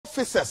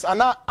officers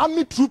and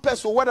army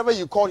troopers or whatever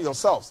you call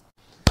yourselves,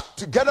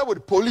 together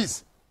with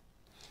police,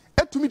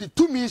 to me the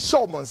 2 million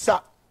show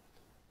monsa.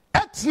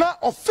 Etna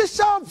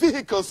official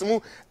vehicles mu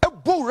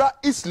ebora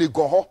isle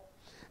goho.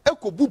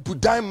 Ekobu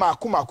budan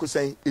maku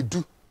saying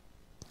edu.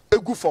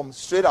 Egu from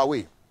straight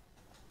away.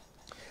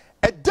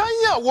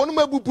 Edanya wonu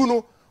mabubu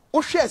no.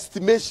 Oshe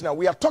estimation,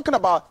 we are talking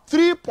about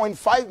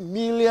 $3.5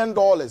 million.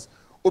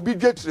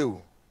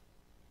 Obidgetri.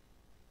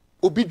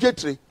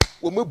 Obidgetri.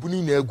 Wome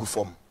buni na egu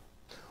form.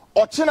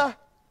 Ochina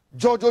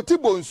George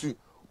Otibonsu.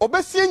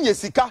 Obesi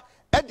nyesika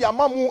edi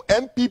amamu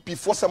MPP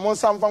for someone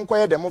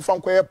samfankoye demo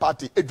fankoye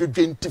party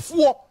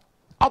edwedwentifo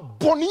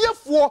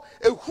aboniyefo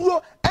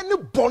ehuro ene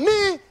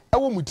boni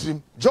ewo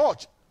mutrim.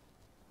 George,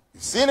 you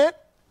seen it?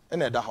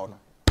 Ene da ho no.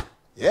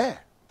 Yeah.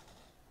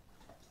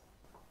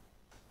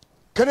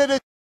 Kennedy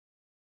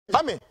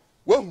Ami,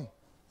 well,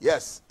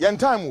 yes, yan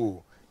time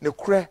wo ne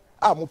kure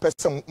a mo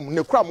pese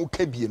ne kura mo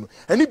ka bie no.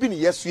 Ani bi ne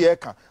yesu ye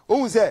ka.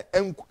 Ohun say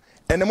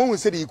enemo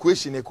say the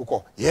equation e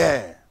kokọ.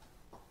 Yeah.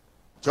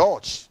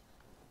 George.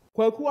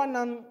 Kwaku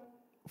Annan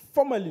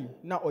formally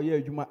na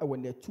oye adwuma e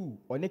won the 2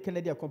 on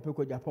Canadian company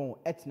ko Japan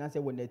etna say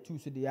won the 2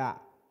 so they are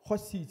hot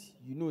seat,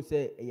 you know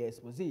say e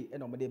expose e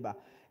no mo dey ba.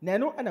 Na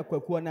no na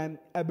Kwaku Annan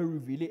ebe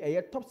reveal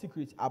e top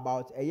secret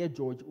about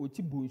George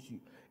Otibonsu.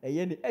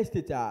 Ni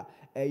estate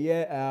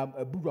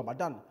Abu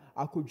Ramadan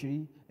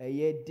akodwiri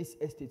this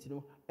estate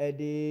no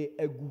de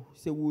egu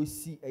se wo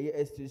si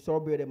estate so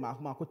be de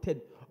mako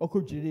 10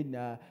 akodwiri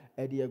na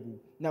de egu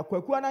na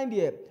Kwaku Annan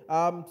there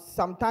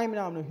sometime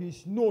now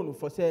he's known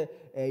for say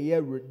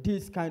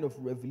this kind of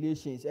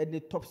revelations and the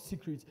top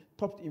secret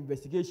top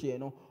investigation you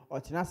know or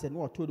tenase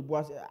no told the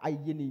boss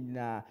ayeni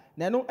na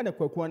no na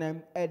Kwaku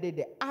Annan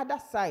the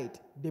other side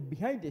the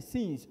behind the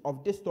scenes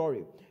of this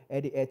story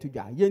the to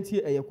ja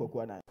yenti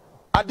Kwaku Annan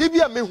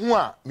Adibia me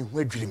hu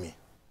adwiri me.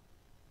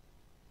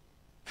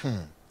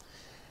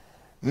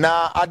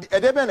 Na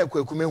edebe na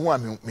Kwaku me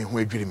hu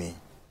adwiri me.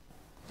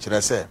 Should I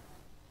say?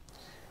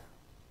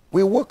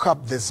 We woke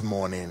up this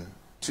morning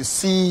to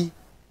see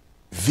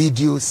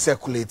videos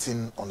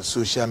circulating on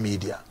social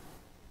media.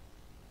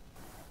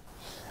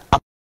 A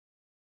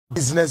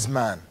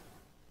businessman,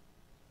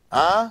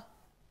 a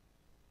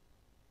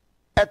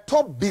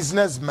top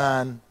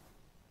businessman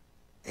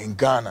in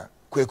Ghana,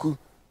 Kwaku.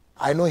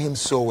 I know him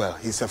so well.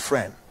 He's a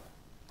friend.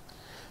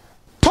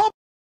 Top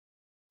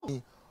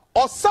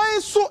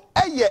Osai so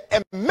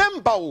a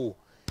member.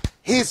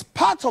 He's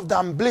part of the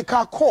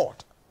umbilical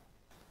cord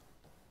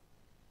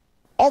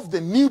of the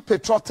New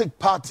Patriotic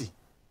Party.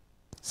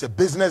 He's a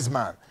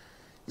businessman.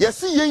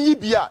 Yes, ye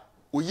bia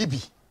o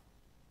yibi.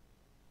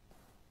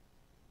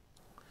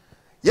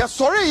 Yes,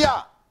 sorry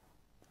ya.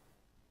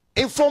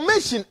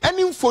 Information and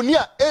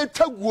infonia e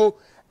twaguo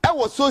e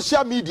wo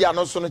social media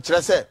no so no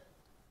kire se.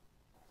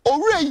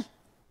 Orei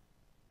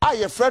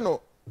aye friend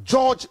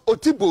George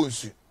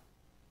Otibonsu.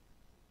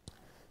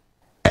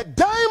 A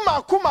dime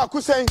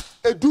maku saying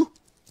edu.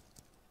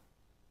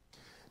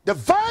 The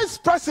Vice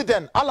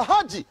President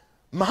Alhaji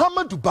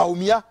Muhammadu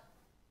Bawumia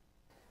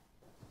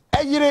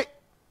eyire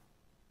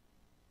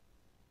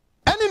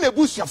eni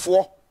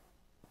nebusuafo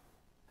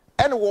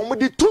eni wo mo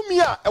di tumi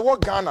a ewo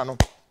Ghana no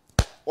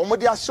wo mo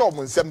di ahye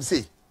mo nsem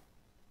sei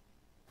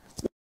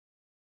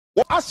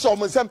wo ahye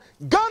mo nsem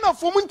Ghana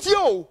fo mo ntie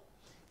o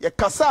ye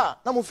kasa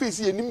na mo face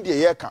ye nim de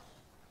ye ka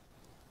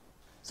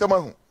se ma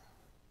hu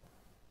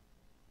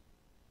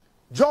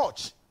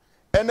George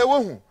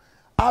enewo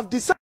I've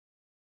decided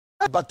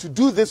but to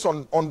do this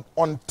on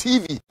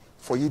TV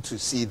for you to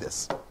see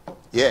this.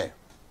 Yeah.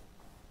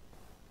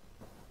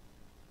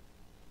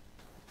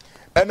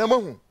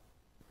 Enewo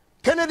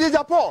Kennedy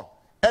Japan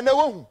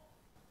enewo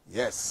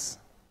yes.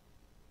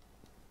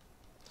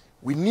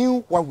 We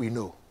knew what we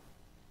know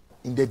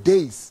in the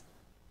days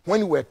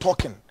when we were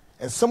talking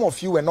and some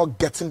of you were not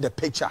getting the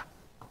picture.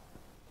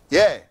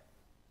 Yeah.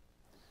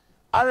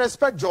 I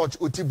respect George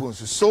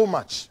Otibonsu so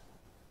much.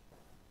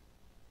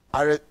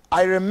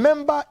 I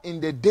remember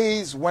in the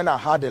days when I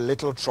had a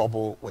little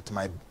trouble with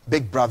my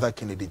big brother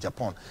Kennedy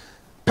Japan.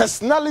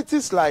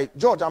 Personalities like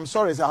George, I'm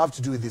sorry I have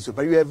to do this,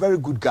 but you're a very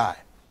good guy.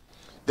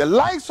 The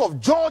likes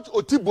of George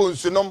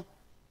Otibonsu,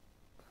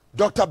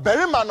 Dr.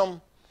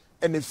 Berryman,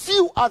 and a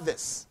few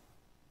others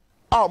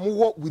are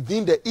more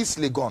within the East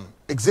Legon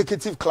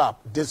Executive Club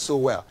did so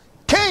well.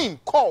 Came,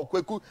 call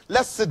Kwaku,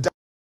 let's sit down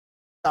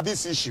on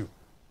this issue.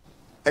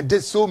 And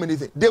did so many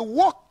things. They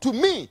walked to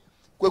me.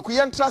 Kwaku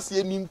yantrust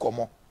ye nim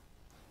komo.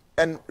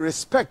 And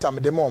respect am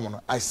the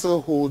moment. I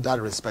still hold that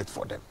respect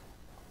for them.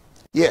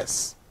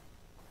 Yes.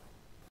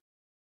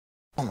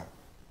 Oh no.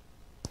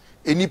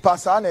 Eni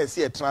pasa na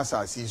esi etransa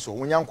asi so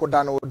wonyanko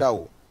da na oda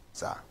o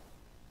sa.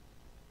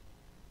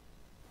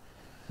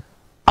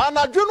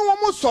 Anadwenu wo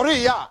mo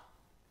sori ya.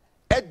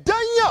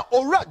 Edanya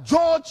ora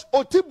George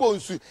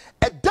Otibonsu.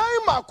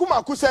 Edan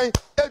maku say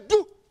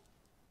edu.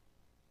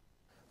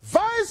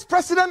 Vice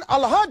President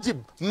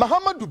Alhaji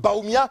Muhammadu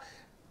Bawumia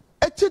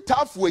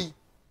etitafwe.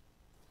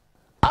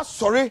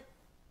 Sorry,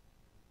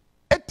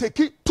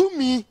 eteki to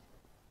me.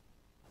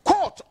 Call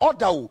court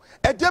order.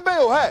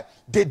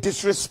 They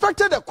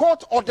disrespected the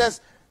court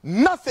orders.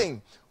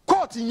 Nothing.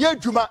 Court in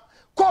Yejuma,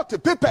 court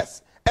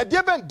papers.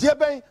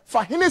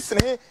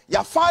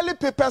 Ya file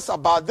papers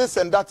about this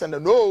and that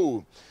and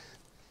no.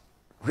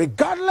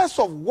 Regardless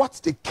of what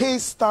the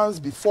case stands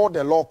before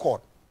the law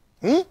court.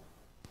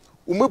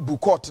 Umebu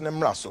court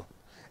nemraso.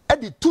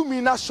 Edi 2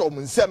 mina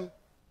showmunsem.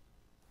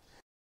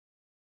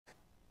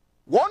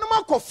 One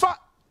kofa,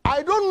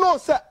 I don't know,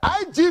 sir,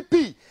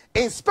 IGP,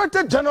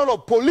 Inspector General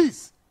of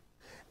Police,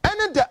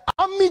 and the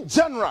Army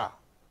General,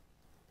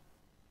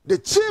 the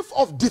Chief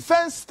of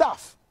Defense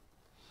Staff,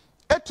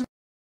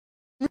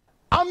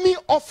 Army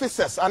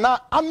officers and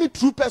Army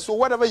troopers or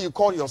whatever you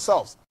call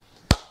yourselves,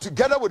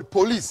 together with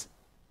police,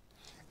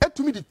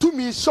 to me the 2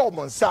 me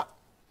showmansa.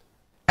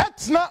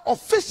 Etna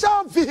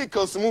official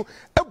vehicles mu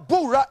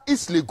ebora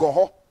isli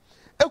goho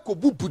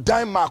ekobu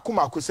budan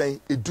makomako say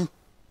edu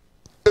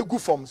egu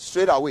from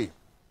straight away.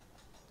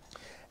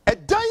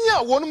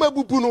 Edanya wonu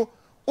mabubu no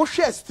o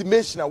share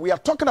estimation we are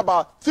talking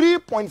about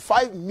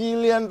 $3.5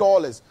 million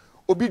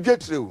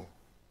obidwetre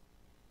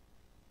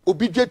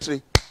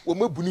wo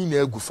mabuni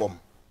na egu from.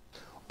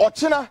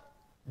 Ochina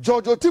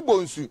George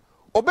Bonsu'S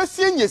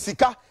obesie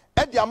nyesika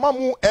e de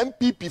amamu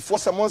MPP for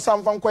semon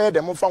samfankoye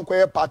dem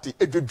fankoye party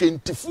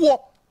edwedwentifo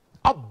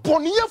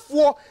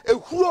aboniyefo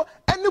ehuro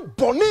ene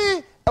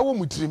boni ewo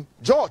mutrim.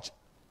 George,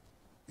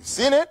 you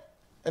seen it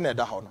in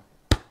the house?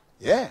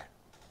 Yeah.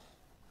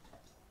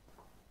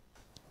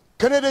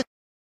 Canada,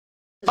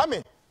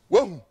 Ame,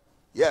 well,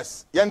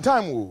 yes, yan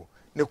time wo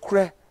ne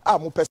kre a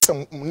mo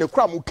person ne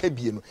kra mo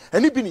kabie no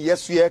ene bi ne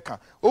yesu ye ka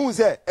ohun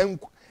say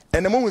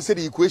ene mo hun say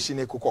the equation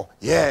e kokọ.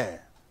 Yeah.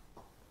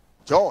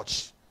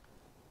 George,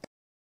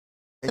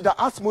 the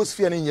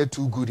atmosphere in here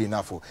too good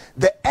enough.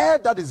 The air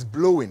that is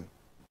blowing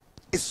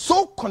is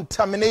so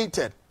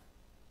contaminated.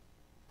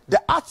 The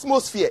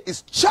atmosphere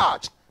is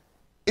charged.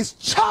 It's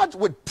charged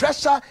with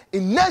pressure,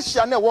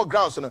 inertia, and what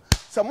grounds.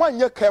 Someone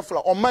you're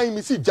careful or mind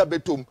me see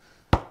jabetum.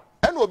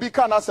 And will be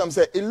can ask them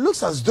say it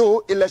looks as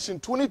though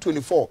election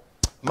 2024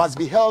 must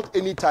be held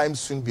anytime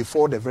soon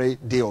before the very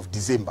day of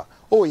December.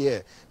 Oh yeah,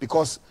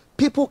 because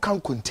people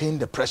can't contain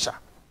the pressure.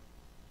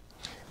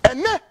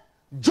 And then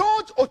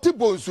George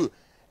Bonsu'S,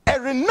 a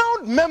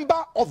renowned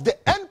member of the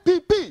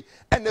NPP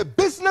and a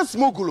business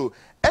mogul,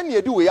 and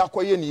you do we are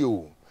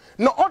you.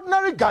 No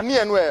ordinary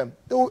Ghanaian where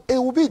it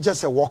will be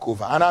just a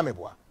walkover. And I'm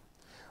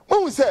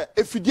when we say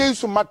if you do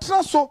so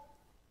matraso,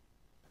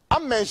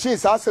 I'm mentioning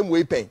some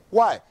way paying.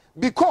 Why?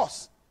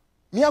 Because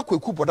my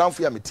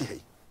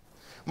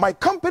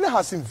company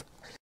has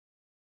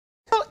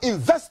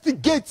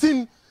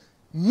investigating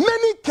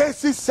many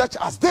cases such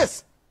as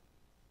this.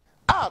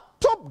 Our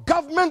top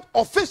government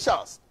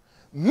officials,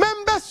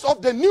 members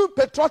of the New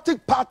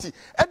Patriotic Party,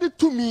 added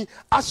to me,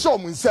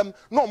 Ashomunsem,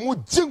 no mu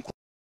jink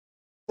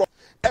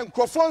and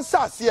Crofon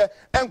Sasia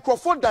and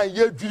Crofon dan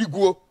ye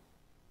Drigo.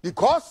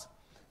 Because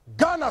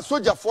Ghana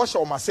soldier for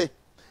shall say,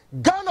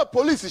 Ghana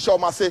police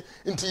shall say,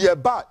 into ye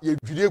ba ye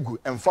Drigo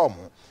and farm.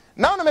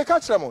 Now, I make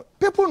a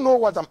people know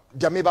what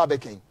Jamaica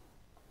became.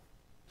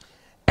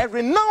 A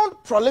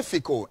renowned,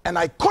 prolific, and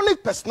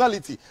iconic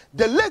personality,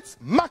 the late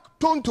Mark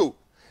Tonto,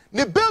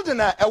 the building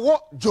a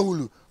war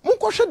Jolu.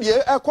 Munkoshe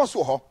die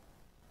ekoso ho.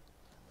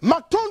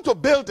 Mark Tonto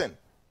building.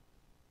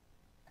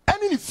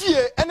 Any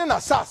fear, any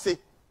asase.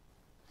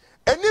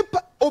 Any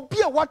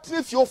obia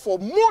watine fio for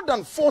more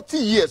than 40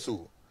 years.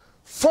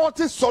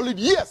 40 solid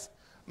years.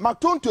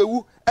 Mark Tonto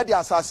ewu e de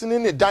assassin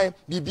ne dan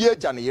bibie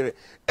janere.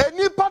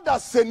 Any pada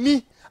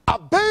seni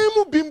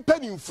abemu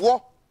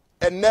bimpenimfo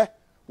enne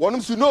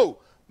wonum to know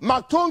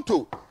Mark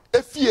Tonto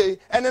efie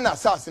and an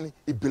assassin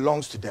it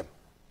belongs to them.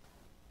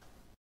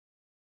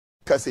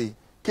 Kasi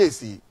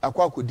Casey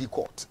Kwaku di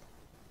court.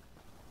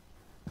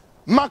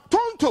 Mark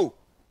Tonto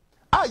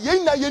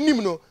yena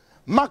yenimno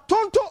Mark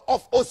Tonto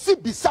of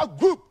Osibisa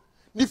group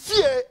ni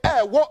fie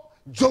what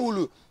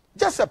Jolu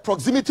just a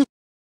proximity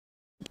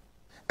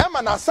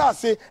Eman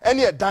assassin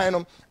any a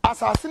dynam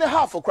assassin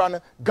half of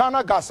crown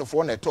Ghana gas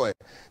for ne toy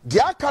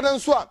dia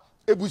kadenso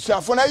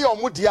ebusuafo na ye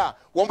omodia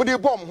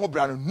womode bom ho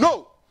bra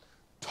no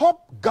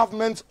top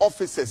government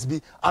officers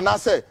bi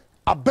anase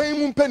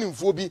aban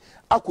mpanimfo bi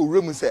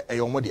akorem se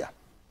eyomodia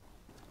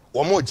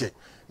womoje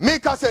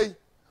make us say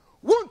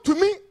want to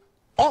me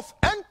of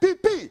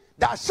NPP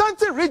the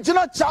Ashanti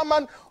regional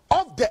chairman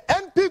of the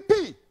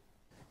NPP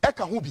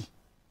eka hu bi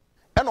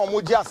and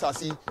omoje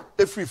asasi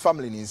a free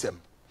family in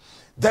him.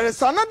 There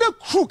is another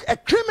crook, a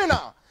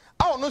criminal.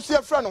 I don't know see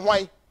your friend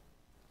why.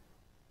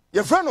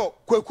 Your friend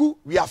Kwaku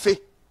Wiafe.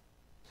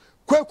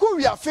 Kwaku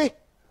Wiafe.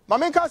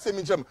 Mamenka say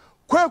me jam.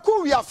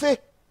 Kwaku Wiafe.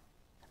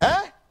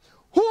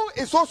 Who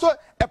is also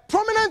a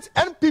prominent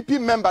NPP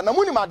member.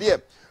 Namuni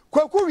madie.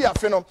 Kwaku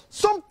Wiafe no.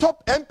 Some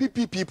top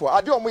NPP people.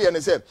 I do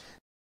say.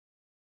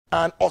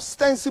 And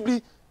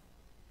ostensibly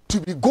to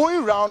be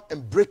going around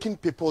and breaking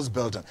people's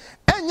building.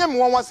 And yem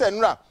one was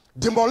saying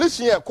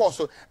demolition here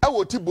course I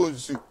will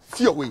Bonsu'S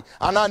fear way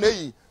and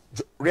I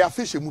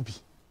reafish mubi.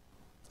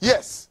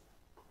 Yes.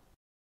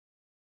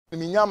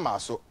 Minyama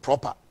so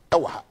proper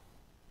ewa.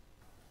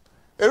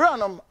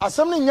 Eranum,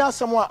 asem ni nya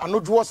asem a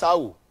anodwo saa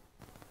o.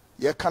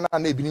 Ye kana na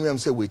ebinim am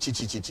say we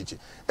chichi.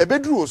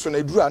 Ebeduru so na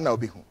eduru na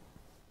obehu.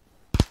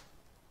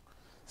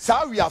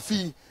 Sa we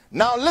afi.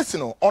 Now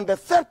listen, on the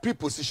third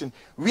preposition,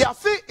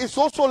 Riafi is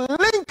also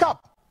linked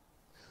up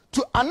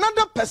to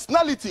another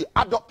personality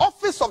at the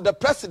office of the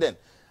president.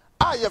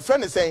 Your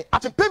friend is saying,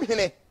 Atimpem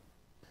hine.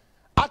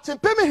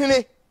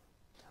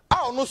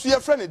 No so your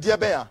friend dear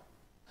bear.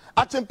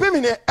 Atimpem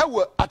hine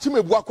ewe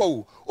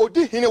atimebuakwa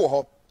odi hine wo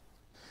ho.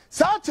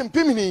 Sa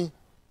atimpem hine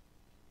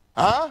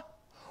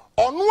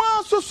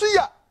onwa so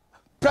ya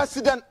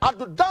President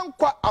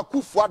Adodankwa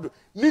Akufo-Addo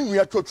ni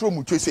nua twotro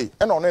mu twese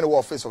e na ono ne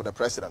office of the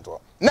president.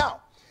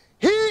 Now,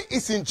 he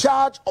is in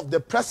charge of the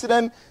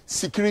president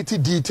security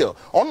detail.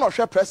 On not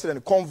sure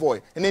president convoy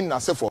and in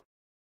for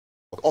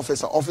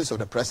office of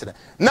the president.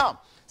 Now,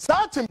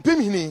 starting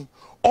Pimini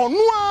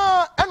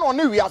onwa and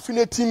on we are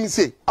finna team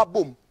say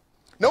abom.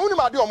 Now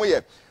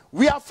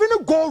we are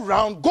finna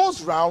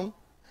goes round.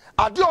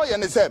 Adio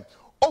and say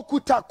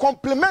okuta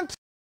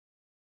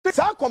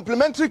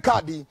complimentary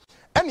card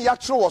and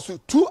yatro was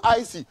 2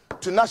 IC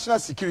to national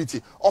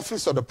security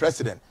office of the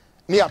president.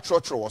 Near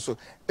trotro also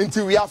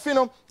until we are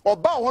finna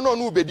oba hono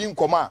no bedi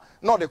nkoma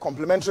not the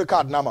complimentary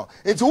card number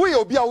until we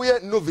obi a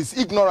novice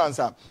ignorance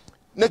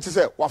net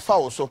say wafa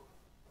also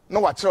no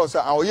wa tell say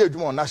our year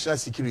on national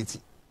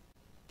security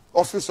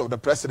office of the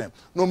president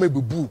no me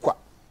bubu kwa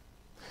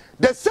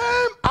the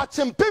same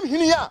atempem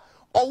hinia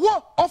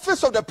or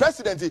office of the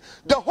president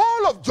the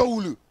whole of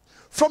Jowulu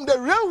from the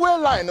railway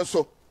line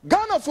so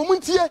Ghana for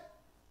muntie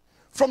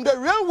from the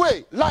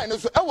railway line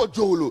so ewo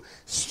Jowulu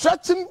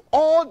stretching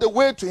all the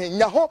way to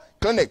Nyaho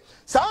clinic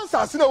sounds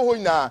as no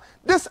na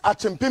this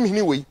atempem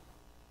hiniwe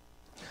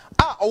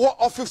our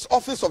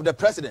office of the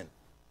president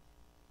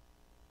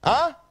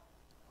oh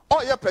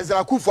yeah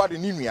President Akufo-Addo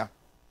ninua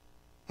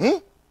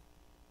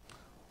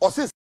o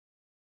se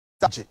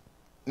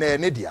na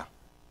nedia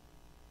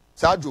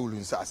sa Jowulu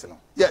nsase no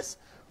yes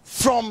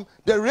from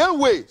the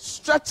railway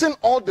stretching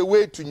all the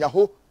way to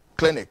Nyaho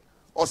clinic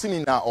o se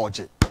ni na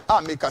oje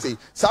make us say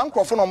some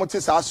crofo no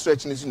mote sa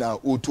stretch ni na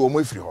otu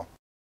omo efiri ho.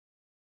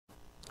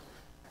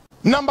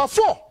 Number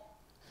 4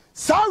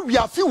 sa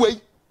wiafi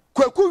we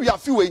Kwaku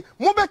wiafi we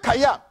mo be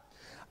kaya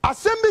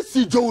assemble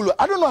si Jowulu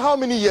I don't know how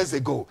many years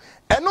ago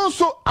and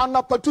also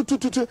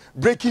anapatututu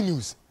breaking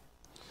news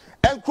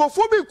and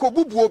crofo bi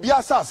kobubu obi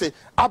asase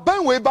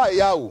aban we ba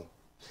ya o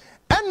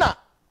ena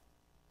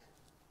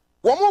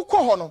wo mo ko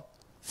ho no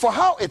for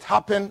how it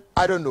happened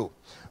I don't know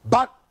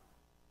but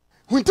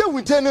in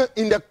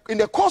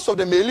the course of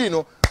the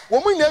Melino,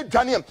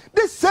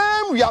 the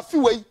same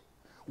Yafiwe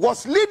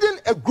was leading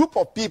a group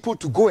of people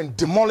to go and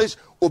demolish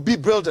Obi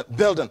building.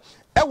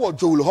 Ewo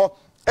Jowulu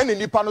and in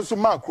the Panosu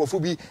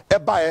Macrophobia,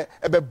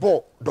 ebe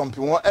bo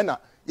dumping ena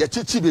ya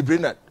chichi be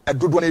bring a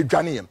good one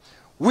Janium.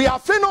 We are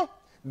feno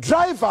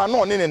driver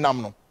no in a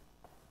namno.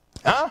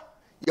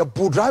 Ya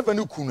bu driver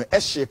no kuno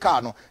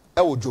eshekano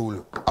ewo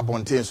Jowulu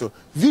abontenso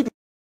video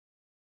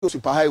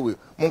super highway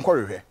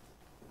Monkore.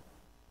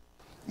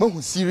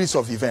 Series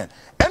of events.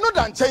 And no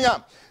than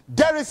Chenya,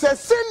 there is a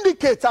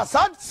syndicate, a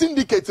sad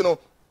syndicate, you know.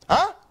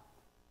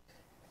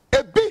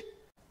 A big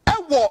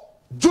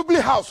Jubilee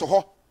House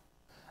or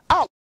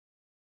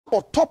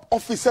top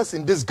officers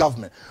in this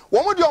government.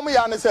 One more do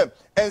you say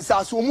and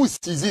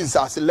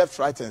Sasumu left,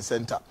 right, and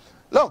center.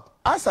 Look,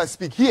 as I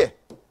speak here,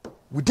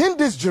 within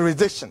this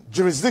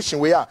jurisdiction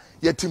we are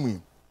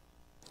Yetimu,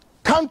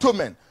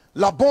 Cantonment,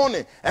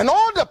 Labone, and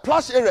all the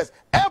plush areas,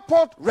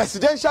 airport,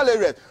 residential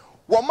areas.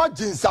 Wama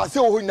jinsa se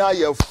ho na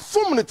ye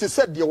fumnete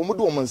said de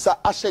womudo womansa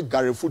ahye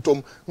gare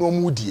futom na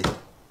omudie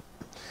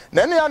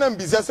na ne anam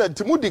bize said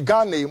timudi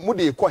Ghana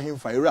mude ko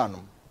hemfa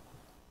iranom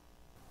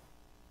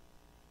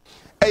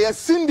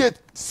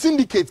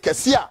syndicate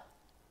kesia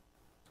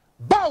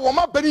ba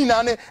wama bani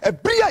na ne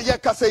ebria ye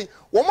kasei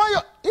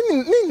wama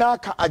ni na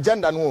aka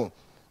agenda no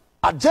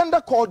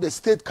agenda called the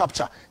state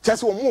capture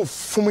just womu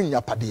fum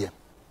nyapade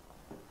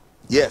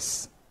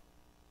yes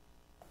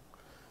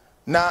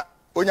na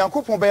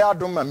Onyankopon be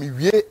adom ma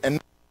mewie en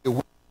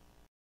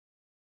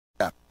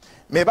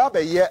me ba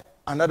be ye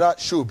another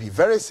show be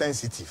very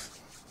sensitive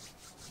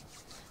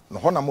no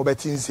hona mo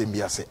beti nsem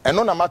biase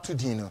eno na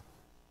matudin no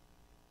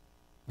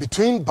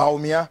between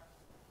Baumia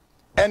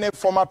and a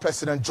former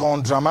president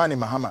John Dramani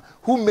Mahama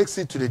who makes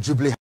it to the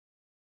Jubilee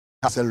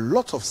has a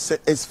lot of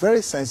it's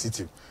very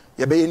sensitive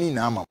ye be ni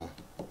na ama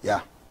yeah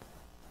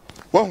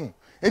won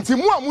enti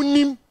mu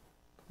amunim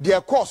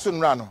de course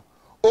nra no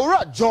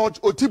ora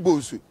George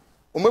Otibosu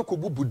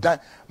budan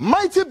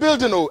mighty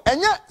building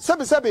enya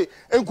sebe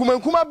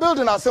enkuma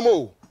building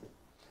asemo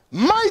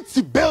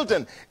mighty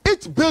building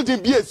each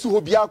building be a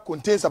suhobia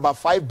contains about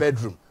 5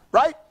 bedrooms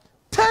right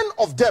 10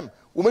 of them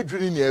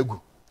umedwiri ni egu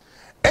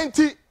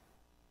enti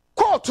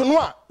court no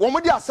a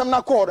womodi asem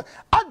na court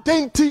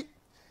adenti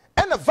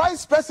and the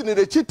vice president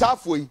the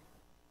chitafo yi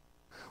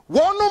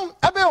wonum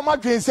ebe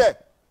omadwen say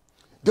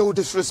they will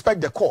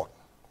disrespect the court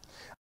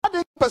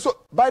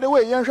by the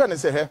way yenhwe ne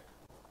say he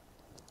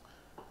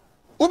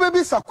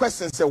Ubebisa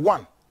question say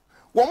 1.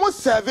 Womo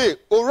survey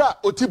ora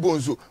oti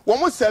Bonsu.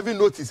 Womo survey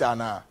notice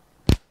ana.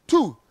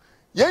 2.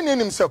 Yen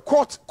him say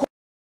court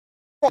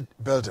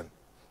building.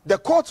 The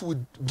court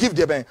would give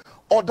the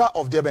order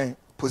of the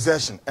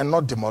possession and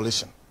not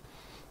demolition.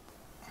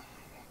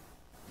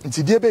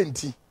 Nti die be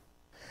nti.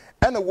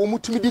 And a woman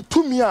to me the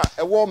 2 mia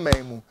a war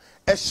memu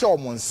a show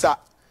monsa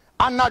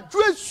and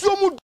address so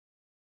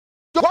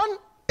 1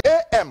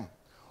 a.m.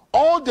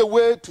 all the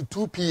way to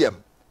 2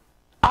 p.m.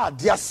 At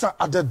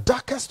the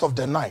darkest of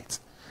the night.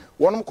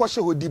 One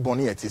question would be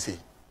bonny at say.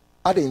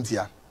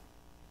 Adentia.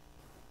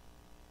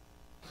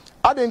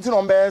 Adentin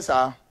on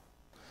bear,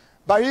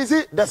 but you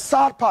see, the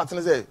sad part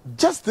is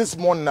just this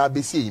morning I've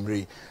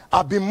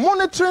been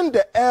monitoring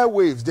the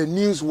airwaves, the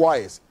news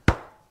wires.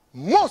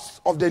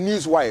 Most of the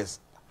news wires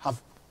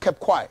have kept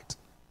quiet.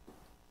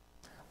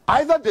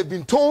 Either they've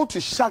been told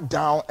to shut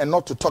down and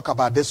not to talk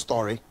about this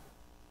story,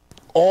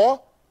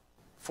 or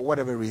for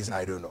whatever reason,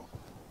 I don't know.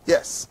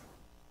 Yes.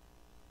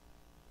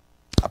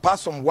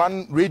 Apart from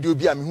one radio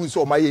be who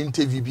saw my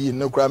interview be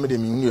no crime the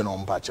union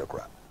on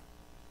Pachakra.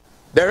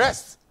 The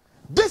rest,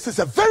 this is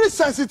a very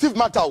sensitive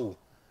matter.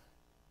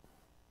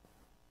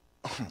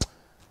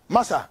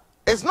 Massa,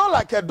 it's not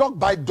like a dog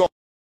bite dog.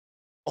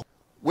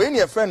 When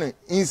your friend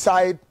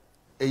inside,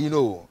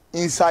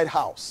 inside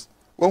house,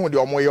 when would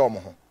your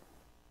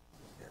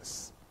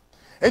yes.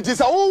 It is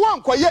a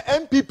one quiet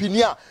MPP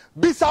near.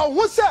 Bisa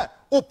who say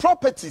o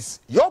properties,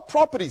 your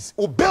properties,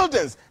 o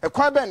buildings, a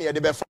crime near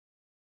the before.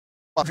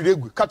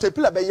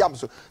 Caterpillar be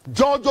yamso.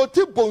 George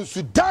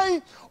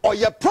Bonsu'S or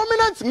your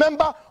prominent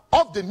member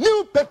of the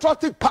new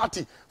patriotic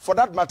party, for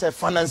that matter,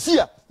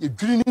 financier, you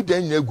green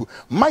den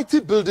mighty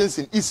buildings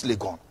in East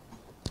Legon.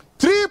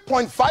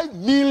 $3.5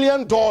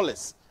 million,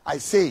 I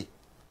say.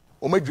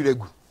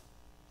 Omejuregu.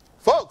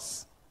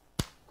 Folks,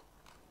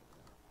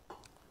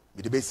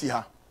 me de see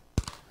her.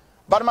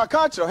 But my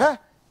culture, hey,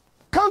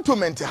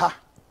 cantonment ha.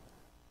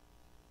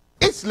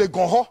 East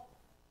Legon ho.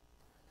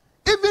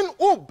 Even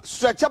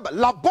stretch up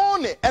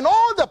Labone and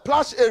all the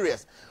plush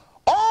areas,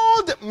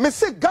 all the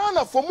Mr.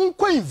 Ghana for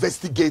Munko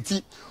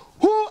investigate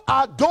who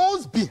are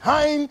those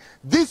behind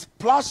these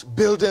plush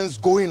buildings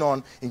going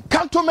on in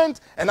cantonment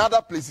and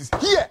other places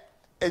here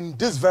in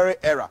this very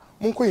era.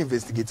 Munko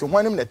investigate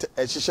when him net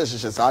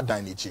a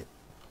dine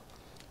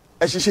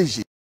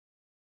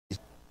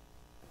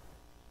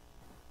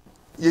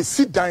you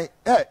sit down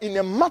in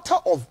a matter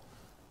of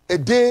a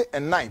day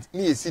and night,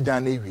 you sit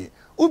down every.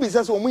 Ubi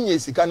says, "Oh, me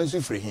yes, can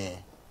you free here?"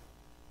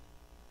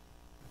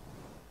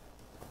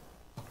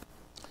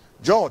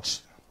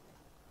 George,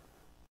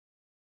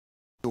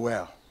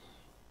 well,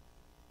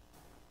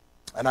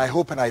 and I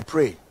hope and I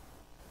pray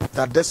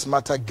that this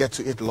matter get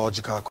to its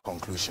logical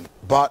conclusion.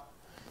 But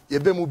you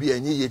be mubi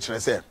enyi ye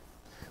chere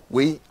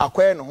we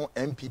acquire no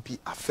MPP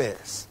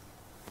affairs.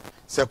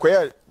 Se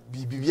acquire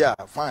bibia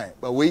fine,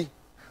 but we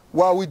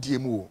die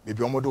mu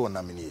maybe omodo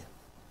onamini.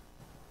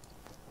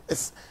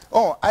 It's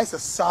I say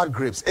sour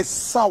grapes. It's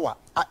sour.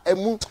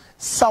 Emu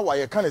sour.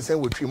 You can't say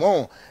with cream.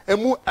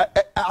 Emu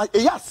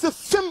yeah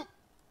asefim.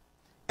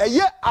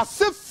 Yeah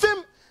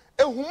asefim.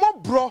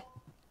 Ehumo bro.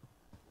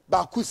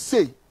 Baku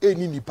say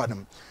any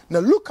nipadam. Now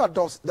look at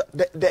those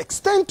the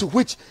extent to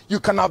which you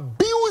can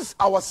abuse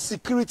our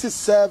security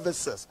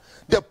services,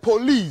 the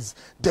police,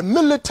 the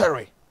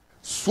military.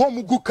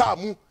 Swamugu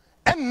kamu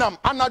enam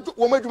anadu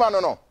womeduma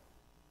no.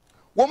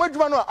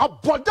 Womeduma no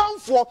abodan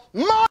for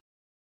ma.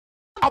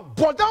 A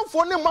bodan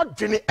for ne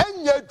madwene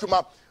enye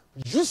adwuma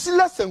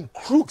useless and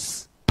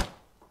crooks.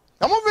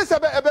 Na mo fe se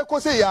ebe ko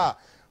se ya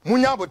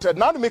munya botre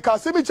na me ka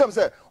se mi chem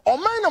se o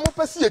man na mo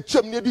pese ye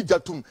chem ne di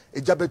jatum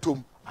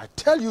ejabetom. I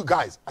tell you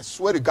guys, I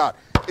swear to God,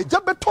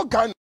 ejabeto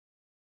gan.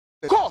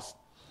 Because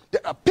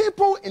there are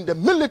people in the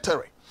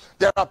military,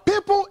 there are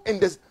people in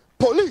the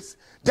police,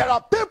 there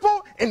are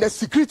people in the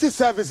security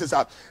services.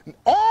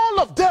 All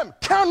of them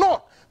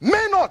cannot,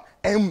 may not,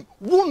 and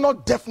will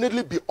not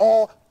definitely be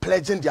all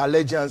pledging their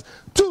allegiance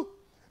to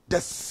the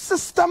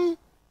system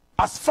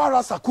as far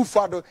as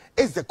Akufo-Addo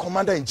is the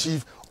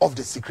commander-in-chief of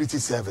the security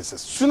services.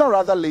 Sooner or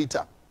rather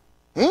later,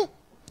 they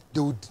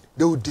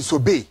would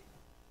disobey.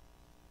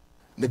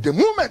 The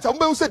moment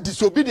somebody say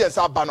disobedience,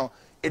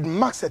 it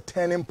marks a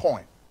turning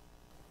point.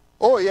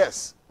 Oh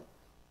yes.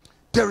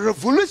 The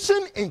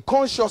revolution in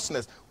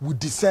consciousness will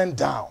descend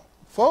down.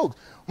 Folks,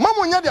 me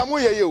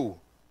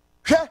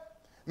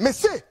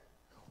say,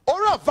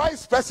 or a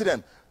vice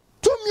president,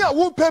 to me a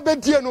who pay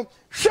no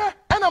share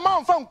and a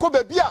man from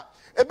Kobebia,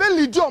 a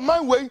belly lead your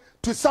mind way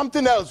to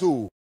something else.